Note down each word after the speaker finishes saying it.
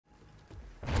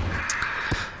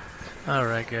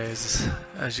Alright guys,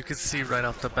 as you can see right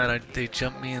off the bat, they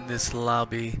jumped me in this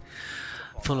lobby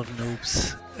full of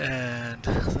noobs, and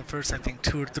the first I think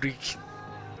 2 or 3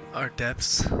 are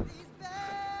depths.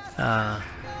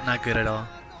 Not good at all.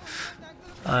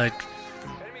 I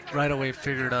right away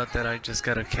figured out that I just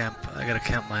gotta camp. I gotta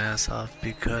camp my ass off,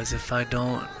 because if I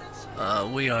don't,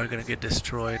 we are gonna get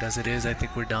destroyed. As it is, I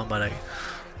think we're down by like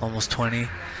almost 20.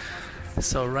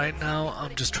 So right now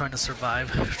I'm just trying to survive,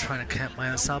 trying to camp my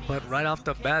ass out, but right off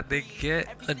the bat they get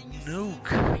a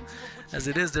nuke. As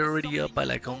it is, they're already up by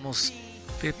like almost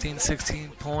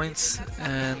 15-16 points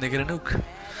and they get a nuke.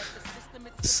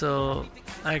 So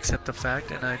I accept the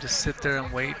fact and I just sit there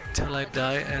and wait till I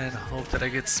die and hope that I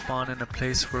get spawned in a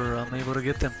place where I'm able to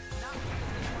get them.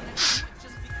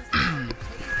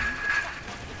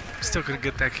 Still couldn't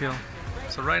get that kill.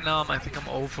 So right now I think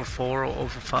I'm 0 for 4 or 0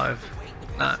 for 5.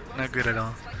 Not good at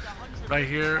all. Right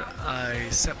here, I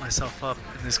set myself up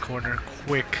in this corner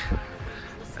quick,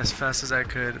 as fast as I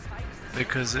could,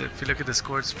 because if you look at the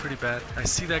score, it's pretty bad. I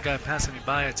see that guy passing me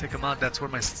by, I take him out, that's where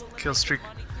my kill streak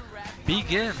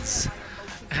begins.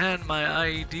 And my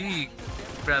IED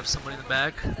grabs somebody in the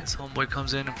back. This homeboy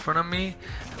comes in front of me,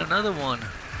 and another one.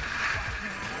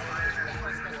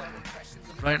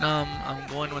 Right now, I'm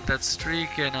going with that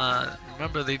streak, and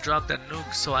remember, they dropped that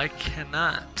nuke, so I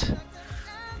cannot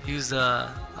use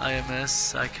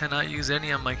IMS. I cannot use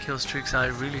any of my kill streaks. I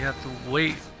really have to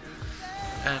wait,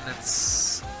 and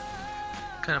it's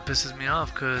kind of pisses me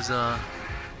off, because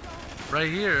right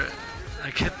here I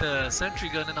get the sentry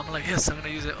gun and I'm like, yes, I'm gonna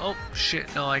use it. Oh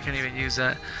shit, no, I can't even use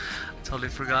that. Totally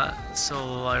forgot.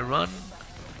 So I run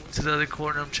to the other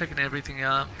corner. I'm checking everything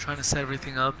out, I'm trying to set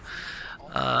everything up,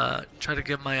 try to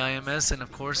get my IMS, and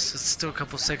of course it's still a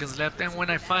couple seconds left, and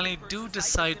when I finally do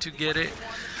decide to get it,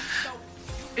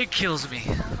 it kills me.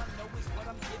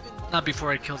 Not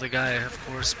before I kill the guy, of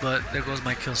course, but there goes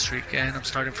my kill streak, and I'm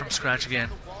starting from scratch again.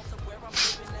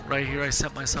 Right here, I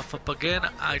set myself up again.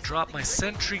 I drop my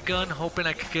sentry gun, hoping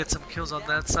I could get some kills on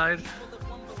that side.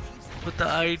 Put the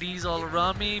IEDs all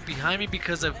around me, behind me,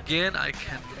 because again, I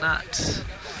cannot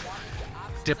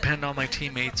depend on my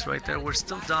teammates right there. We're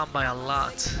still down by a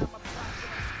lot.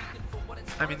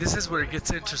 I mean, this is where it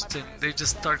gets interesting. They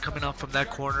just start coming out from that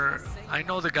corner. I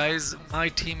know the guys, my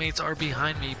teammates, are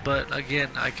behind me, but again,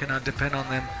 I cannot depend on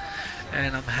them.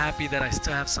 And I'm happy that I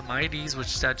still have some IDs,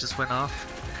 which that just went off,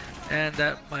 and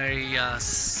that my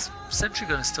sentry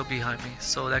gun is still behind me,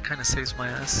 so that kind of saves my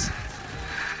ass.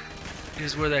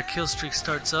 Here's where that kill streak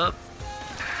starts up.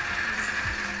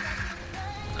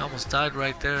 I almost died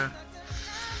right there.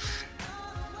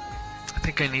 I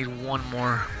think I need one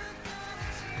more.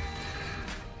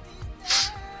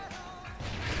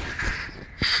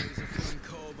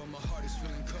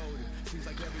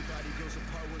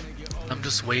 I'm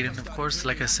just waiting, of course.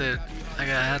 Like I said, I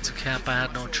had to camp. I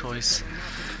had no choice.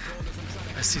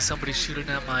 I see somebody shooting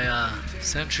at my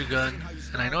sentry gun,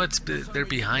 and I know they're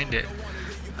behind it.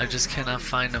 I just cannot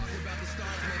find them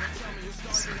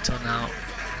until now.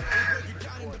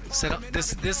 Set up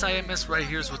this IMS right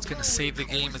here is what's gonna save the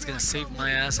game. It's gonna save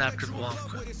my ass after, well,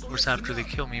 of course, after they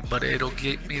kill me, but it'll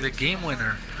get me the game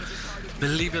winner.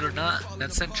 Believe it or not,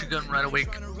 that sentry gun right away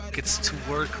gets to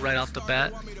work right off the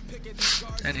bat.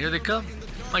 And here they come.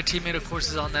 My teammate, of course,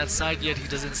 is on that side, yet he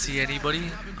doesn't see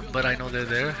anybody, but I know they're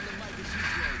there.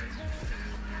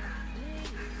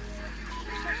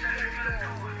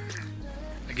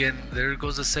 Again, there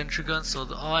goes the sentry gun, so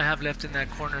all I have left in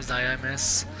that corner is the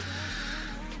IMS.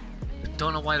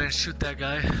 Don't know why I didn't shoot that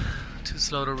guy. Too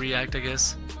slow to react, I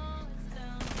guess.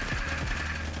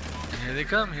 And here they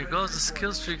come. Here goes the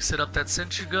skill streak. Set up that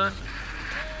sentry gun,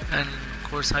 and of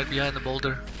course hide behind the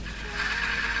boulder.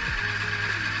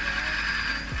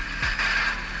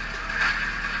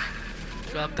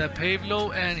 Drop that pave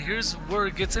low, and here's where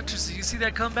it gets interesting. You see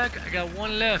that comeback? I got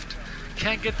one left.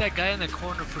 Can't get that guy in the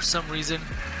corner for some reason,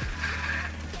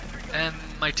 and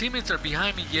my teammates are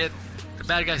behind me, yet the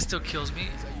bad guy still kills me.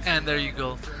 And there you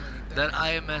go. That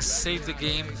IMS saved the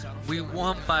game. We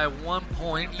won by 1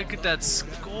 point. Look at that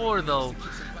score though.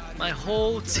 My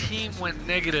whole team went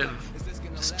negative.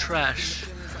 Just trash.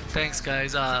 Thanks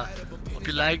guys. Hope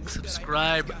you like,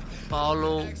 subscribe,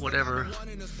 follow, whatever.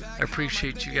 I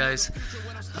appreciate you guys.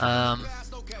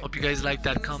 Hope you guys like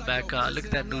that comeback. Look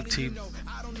at that noob team.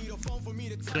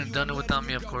 Couldn't have done it without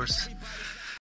me, of course.